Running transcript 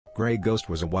Grey Ghost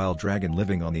was a wild dragon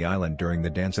living on the island during the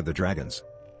Dance of the Dragons.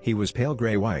 He was pale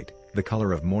grey-white, the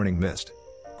color of morning mist.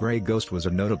 Grey Ghost was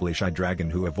a notably shy dragon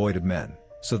who avoided men,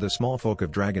 so the small folk of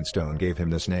Dragonstone gave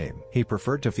him this name. He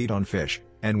preferred to feed on fish,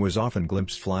 and was often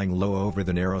glimpsed flying low over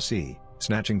the narrow sea,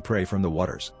 snatching prey from the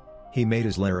waters. He made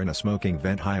his lair in a smoking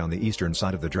vent high on the eastern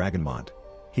side of the Dragonmont.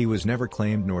 He was never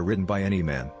claimed nor ridden by any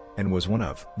man, and was one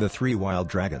of the 3 wild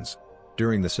dragons.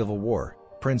 During the Civil War,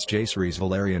 Prince Jaehaerys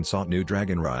Valerian sought new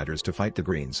dragon riders to fight the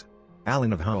Greens.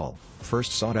 Alan of Hull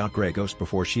first sought out Grey Ghost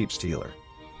before Sheepstealer.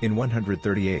 In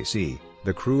 130 AC,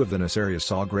 the crew of the Nassarius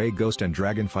saw Grey Ghost and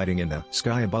dragon fighting in the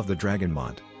sky above the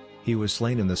Dragonmont. He was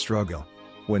slain in the struggle.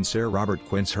 When Sir Robert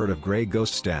Quince heard of Grey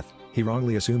Ghost's death, he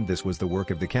wrongly assumed this was the work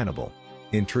of the cannibal.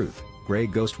 In truth, Grey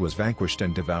Ghost was vanquished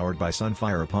and devoured by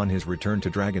Sunfire upon his return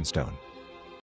to Dragonstone.